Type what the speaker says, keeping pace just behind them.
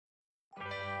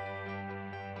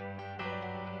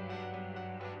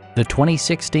The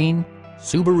 2016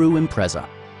 Subaru Impreza.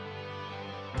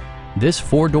 This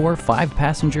four-door,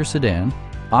 five-passenger sedan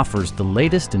offers the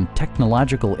latest in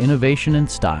technological innovation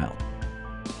and style.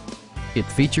 It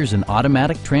features an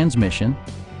automatic transmission,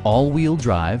 all-wheel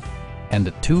drive, and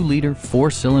a 2-liter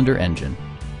four-cylinder engine.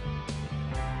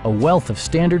 A wealth of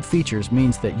standard features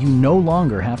means that you no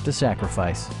longer have to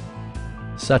sacrifice,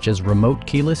 such as remote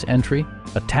keyless entry,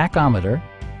 a tachometer,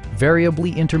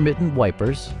 variably intermittent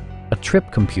wipers, a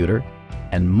trip computer,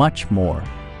 and much more.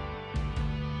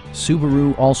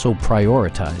 Subaru also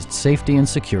prioritized safety and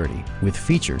security with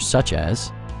features such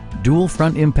as dual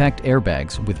front impact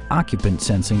airbags with occupant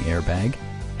sensing airbag,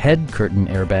 head curtain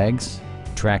airbags,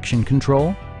 traction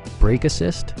control, brake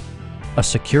assist, a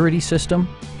security system,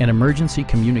 an emergency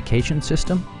communication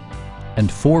system,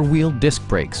 and four-wheel disc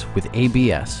brakes with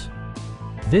ABS.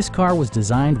 This car was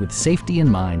designed with safety in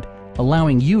mind,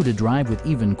 allowing you to drive with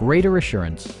even greater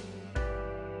assurance.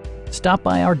 Stop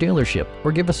by our dealership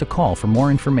or give us a call for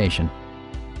more information.